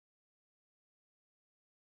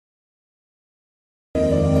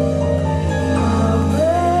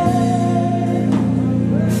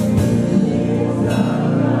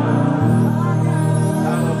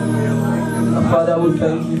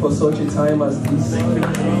for such a time as this.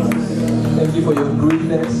 Thank you for your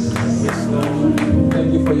greatness.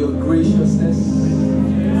 Thank you for your graciousness.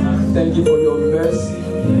 Thank you for your mercy.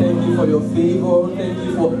 Thank you for your favor. Thank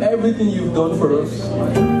you for everything you've done for us.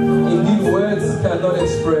 Indeed, words cannot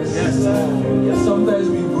express. Sometimes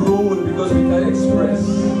we groan because we can't express.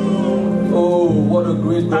 Oh, what a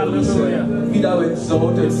great God we serve. Be thou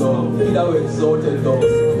exalted, Lord. Be thou exalted, Lord.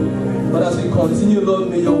 But as we continue, Lord,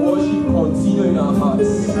 may your worship continue in our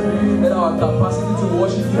hearts. Let our capacity to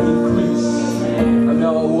worship you increase. And may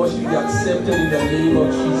our worship be accepted in the name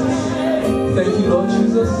of Jesus. Thank you, Lord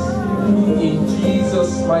Jesus. In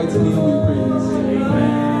Jesus' mighty name we pray.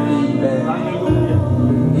 Amen.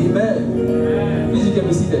 Amen. Please, you can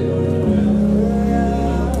be seated.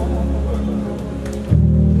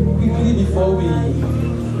 Quickly, before we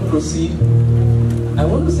proceed, I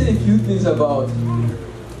want to say a few things about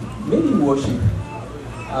maybe worship.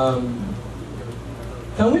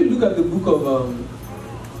 Can we look at the book of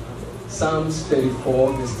Psalms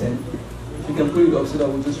 34, verse 10? If you can put it up so that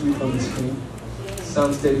we'll just read from the screen.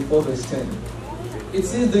 Psalms 34, verse 10. It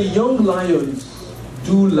says, the young lions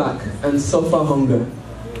do lack and suffer hunger,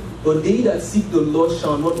 but they that seek the Lord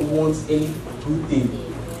shall not want any good thing.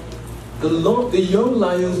 The young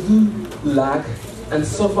lions do lack and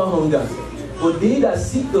suffer hunger, but they that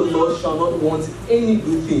seek the Lord shall not want any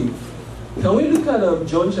good thing. Can we look at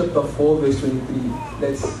John chapter 4, verse 23?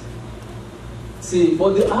 Let's see.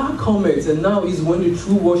 For the hour cometh, and now is when the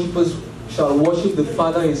true worshippers shall worship the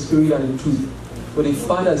Father in spirit and in truth. For the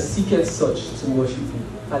Father seeketh such to worship him.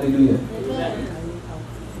 Hallelujah. Amen.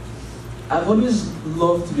 I've always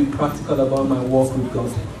loved to be practical about my walk with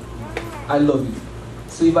God. I love it.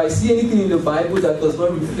 So if I see anything in the Bible that does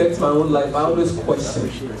not reflect my own life, I always question,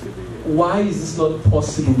 why is this not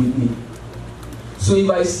possible with me? So if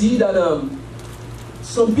I see that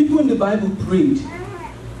some people in the Bible prayed,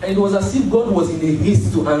 and it was as if God was in a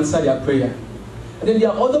haste to answer their prayer. And then there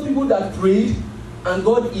are other people that prayed, and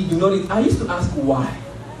God ignored it. I used to ask why.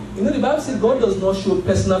 You know, the Bible says God does not show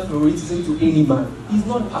personal favoritism to any man. He's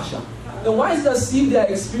not partial. Then why is it as if their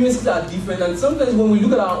experiences are different? And sometimes when we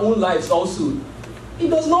look at our own lives also, it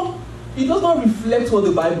does not reflect what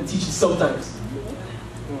the Bible teaches sometimes.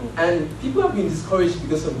 And people have been discouraged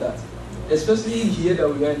because of that. Especially here that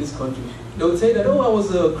we are in this country. They would say that, oh, I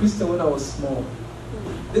was a Christian when I was small.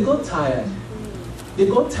 They got tired. They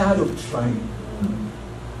got tired of trying.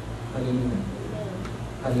 Hallelujah.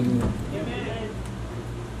 Hallelujah.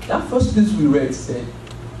 That first place we read said,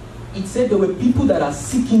 it said there were people that are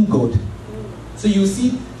seeking God. So you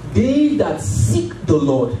see, they that seek the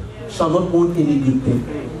Lord shall not want any good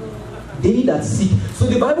thing. They that seek. So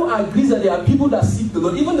the Bible agrees that there are people that seek the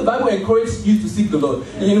Lord. Even the Bible encourages you to seek the Lord.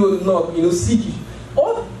 Seek it.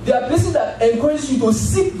 Or there are places that encourage you to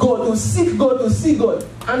seek God, to seek God, to seek God.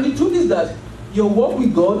 And the truth is that your walk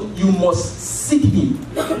with God, you must seek Him.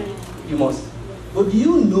 You must. But do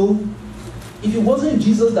you know, if it wasn't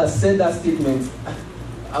Jesus that said that statement,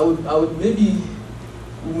 I would maybe,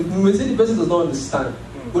 we may say the person does not understand.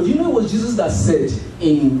 But do you know it was Jesus that said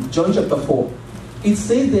in John chapter 4? It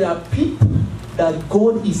says there are people that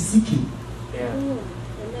God is seeking. Yeah.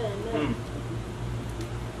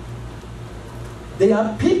 There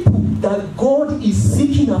are people that God is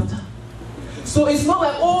seeking after. So it's not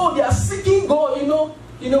like, oh, they are seeking God, you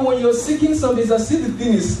know, when you're seeking something, it's as if the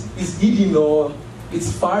thing is hidden or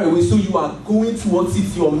it's far away, so you are going towards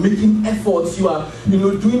it, you are making efforts, you are,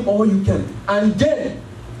 doing all you can. And then,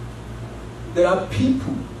 there are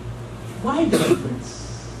people. Why the difference?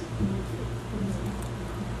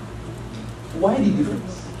 Why the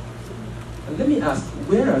difference? And let me ask,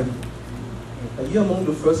 where are you? Are you among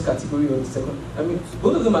the first category or the second? I mean,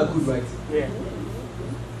 both of them are good, right? Yeah.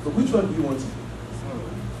 But which one do you want to be?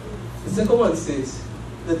 The second one says,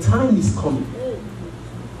 the time is coming.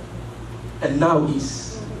 And now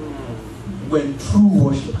is when true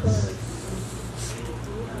worshippers.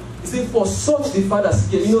 He said, for such the Father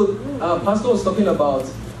seeketh. Pastor was talking about,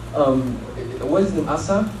 what is his name,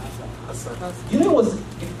 Asa? You know, it was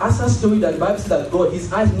Asa's story that the Bible says that God,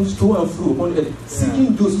 his eyes move to and fro upon the earth,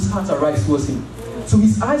 seeking those whose hearts are right towards him. So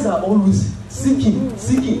his eyes are always seeking.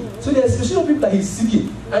 So there are special people that he's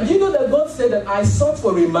seeking. And do you know that God said that I sought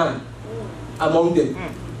for a man among them?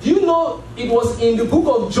 Do you know it was in the book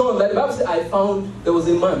of John that the Bible said I found there was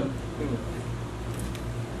a man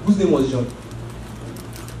whose name was John?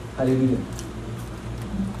 Hallelujah.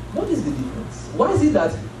 What is the difference? Why is it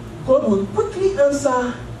that God will quickly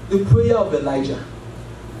answer the prayer of Elijah?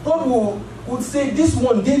 God would say, this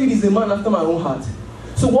one, David is a man after my own heart.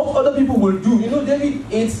 So what other people will do, David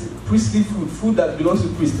ate priestly food that belongs to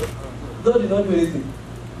priests. God did not do anything.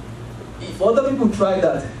 If other people try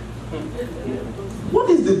that, what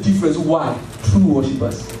is the difference? Why? True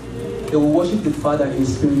worshippers, they will worship the Father in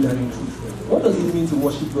spirit and in truth. What does it mean to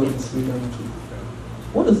worship God in spirit and in truth?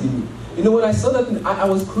 What does it mean? You know, when I saw that, I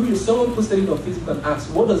was curious. Someone posted it on Facebook and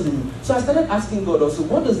asked, what does it mean? So I started asking God also,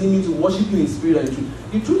 what does it mean to worship you in spirit and in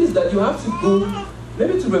truth? The truth is that you have to go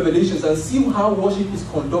maybe to Revelations and see how worship is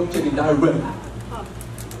conducted in that realm.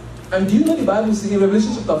 And do you know the Bible says in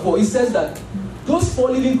Revelation chapter 4, it says that those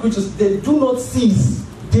 4 living creatures, they do not cease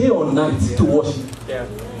day or night to worship. Yeah.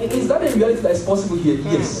 Is that a reality that is possible here?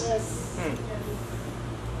 Yes.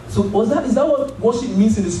 So is that what worship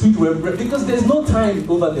means in the spirit realm? Because there's no time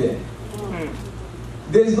over there.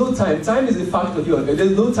 There's no time. Time is a factor here.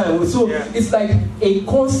 There's no time. So it's like a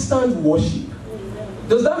constant worship.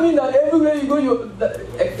 Does that mean that everywhere you go,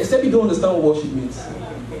 except you don't understand what worship means?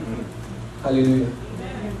 Hallelujah.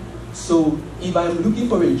 So if I'm looking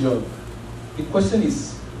for a job, the question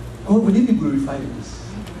is, God, will it be glorified in this?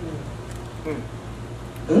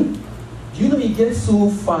 Do you know it gets so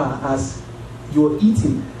far as you're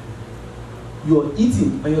eating,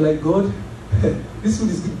 and you're like, God, this food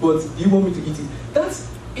is good, but do you want me to eat it?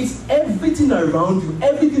 It's everything around you,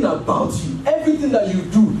 everything about you, everything that you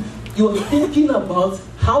do. You're thinking about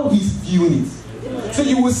how he's viewing it. So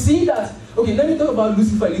you will see that, okay, let me talk about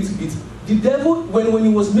Lucifer a little bit. The devil, when he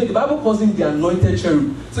was made, the Bible calls him the anointed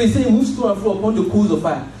cherub. So he said he moves to and fro upon the coals of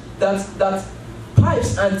fire. That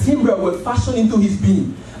pipes and timber were fashioned into his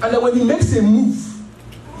being. And that when he makes a move,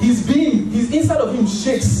 his inside of him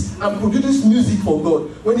shakes and produces music for God.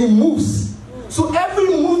 When he moves. So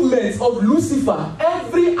every movement of Lucifer,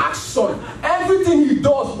 every action, everything he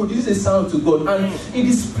does produces a sound to God. And it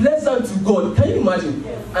is pleasant to God. Can you imagine?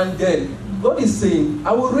 And then God is saying,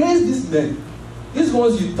 I will raise these men. These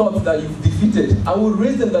ones you thought that you've defeated, I will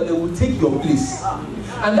raise them that they will take your place.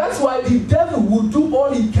 And that's why the devil will do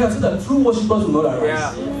all he can so that true worshippers will not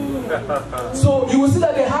arise. Yeah. So you will see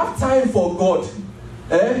that they have time for God.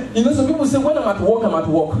 You know, some people say, when I'm at work, I'm at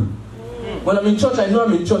work. When I'm in church, I know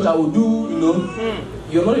I'm in church, I will do, you know.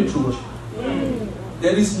 You're not a true worshiper.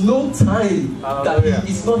 There is no time that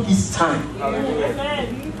it's not his time. Hallelujah.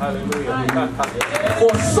 Hallelujah.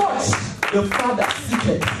 For such, the Father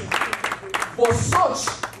seeketh. For such,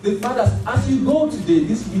 the Father, as you go today,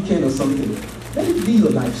 this weekend or something, let it be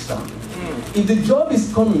your lifestyle. If the job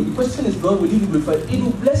is coming, the question is, God, will you be glorified? It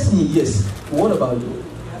will bless me, yes. What about you?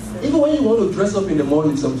 Even when you want to dress up in the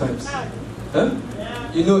morning sometimes. Huh?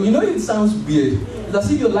 You know, it sounds weird. It's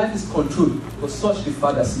as if your life is controlled. For such the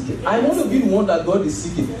Father seeketh. I want to be the one that God is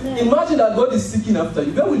seeking. Imagine that God is seeking after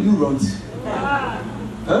you. Where will you run to?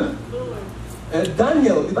 Huh?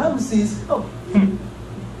 Daniel, the Bible says,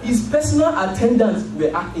 his personal attendants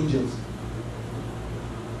were archangels.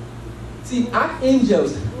 See,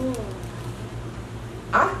 archangels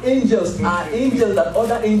are angels that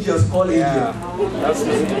other angels call angels.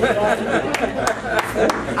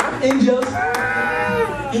 Archangels,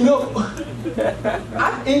 you know,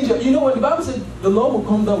 archangel, you know, when the Bible said the Lord will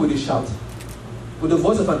come down with a shout, with the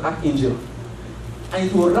voice of an archangel, and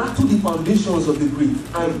it will rattle the foundations of the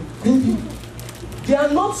grave and bring people. They are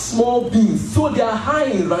not small beings, so they are high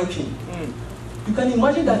in ranking. You can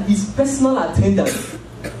imagine that his personal attendant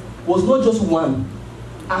was not just one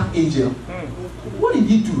archangel. What did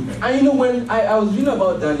he do? And you know, when I was reading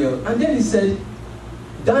about Daniel, and then he said,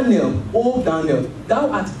 Daniel, oh Daniel,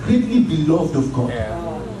 thou art greatly beloved of God.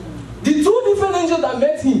 Yeah. The 2 different angels that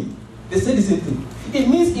met him, they said the same thing. It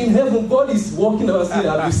means in heaven, God is walking around saying,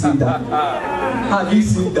 have you seen Daniel? Have you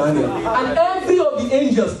seen Daniel? And every of the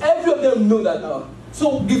angels, every of them know that now.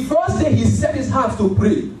 So the first day he set his heart to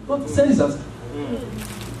pray, God sent his answer.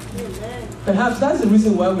 Perhaps that's the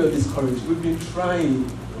reason why we are discouraged. We've been trying,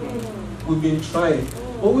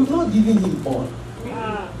 but we've not given him all.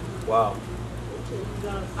 Wow.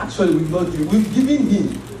 Actually, we've given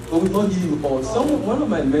him, but we've not given him all. One of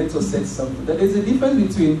my mentors said something, that there's a difference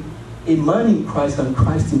between a man in Christ and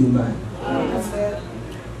Christ in a man.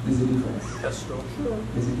 There's a difference. That's true.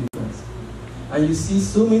 There's a difference. And you see,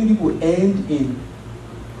 so many people end in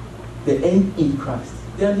Christ.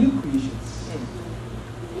 They are new creations.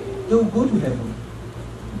 They will go to heaven.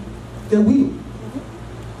 They will.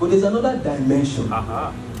 But there's another dimension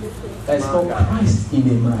that is called Christ in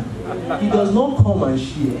a man. He does not come and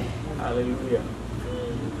share. Hallelujah.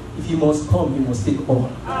 If he must come, he must take all.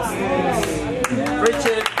 Preach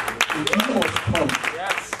it. If he must come,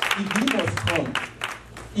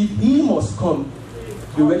 if he must come,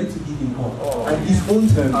 be ready to give him all. And his own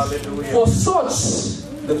terms. Hallelujah. For such,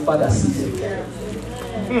 the Father sees.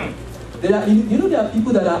 There are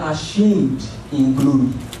people that are ashamed in glory.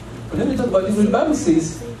 But let me talk about this. The Bible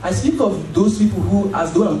says, I speak of those people who,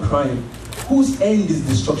 as though I'm crying, whose end is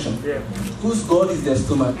destruction, whose God is their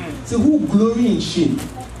stomach. So who glory in shame,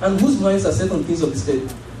 and whose minds are set on things of this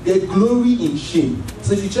earth. They glory in shame.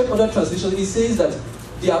 So if you check other translations, it says that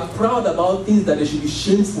they are proud about things that they should be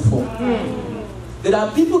shameful for. There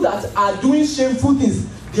are people that are doing shameful things.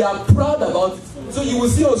 They are proud about it. So you will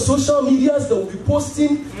see on social medias, they will be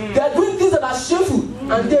posting. They are doing things that are shameful.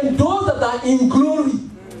 And then those that are in glory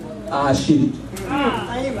are ashamed.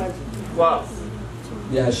 Wow.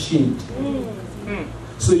 They are ashamed.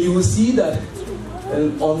 So you will see that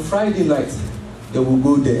on Friday night, they will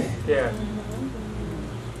go there. Yeah.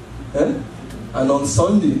 And on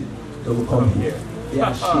Sunday, they will come here. They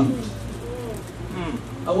are ashamed.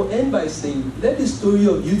 I will end by saying, let the story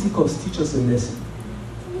of Eutychus teach us a lesson.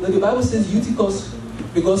 Now the Bible says Eutychus,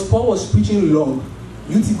 because Paul was preaching long,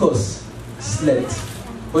 Eutychus slept.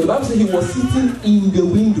 But the Bible says he was sitting in the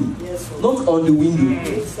window, not on the window.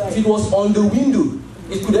 If it was on the window,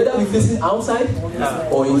 it could either be facing outside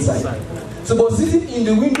or inside. So but sitting in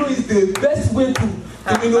the window is the best way to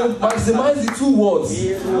maximize the two words.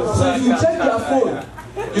 So if you check their phone,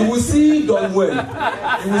 you will see Don Well,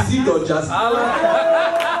 you will see Don Jasper.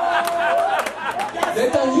 They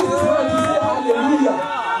can use this one to say hallelujah.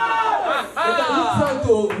 They can use this one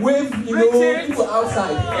to wave, people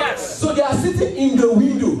outside. So they are sitting in the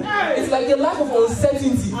window. It's like a lack of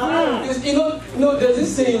uncertainty. There's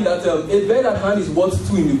this saying that a bird at hand is worth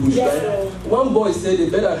two in the bush, right? One boy said a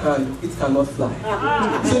bird at hand, it cannot fly.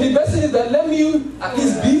 So the best thing is that let me at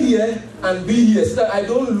least be here and be here so that I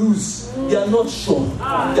don't lose. They are not sure.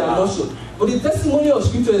 They are not sure. But the testimony of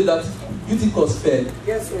scripture is that Eutychus fell.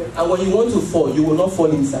 And when you want to fall, you will not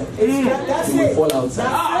fall inside. You will fall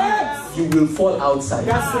outside. You will fall outside.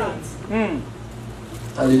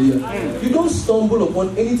 Hallelujah. You don't stumble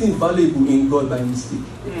upon anything valuable in God by mistake.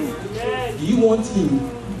 Do you want Him?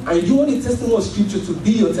 And you want the testimony of scripture to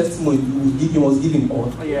be your testimony, you must give Him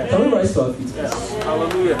all. Can we rise to our feet?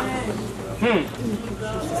 Hallelujah.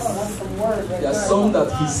 There are some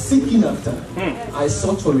that He's seeking after. I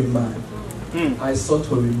sought for a man. I sought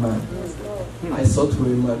for a man. I sought for a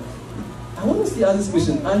man. I want to ask this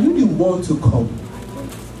question: are you the one to come,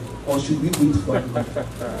 or should we wait for Him?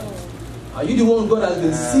 Are you the one God has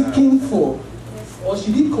been seeking for, or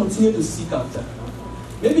should He continue to seek after?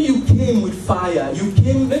 Maybe you came with fire. You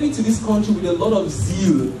came maybe to this country with a lot of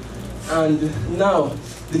zeal, and now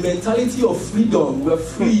the mentality of freedom, we're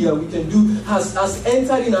free and we can do, has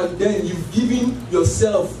entered in, and then you've given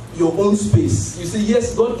yourself your own space. You say,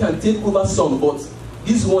 yes, God can take over some, but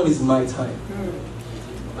this one is my time.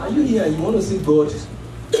 Are you here and you want to say, God,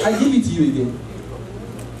 I give it to you again.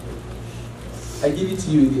 I give it to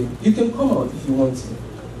you again. You can come out if you want to.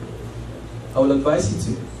 I will advise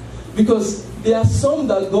you to. Because there are some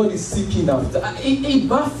that God is seeking after. It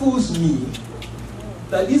baffles me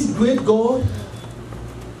that this great God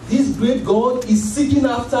is seeking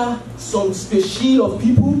after some species of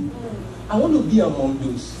people. I want to be among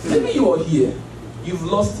those. Maybe you are here. You've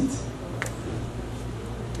lost it.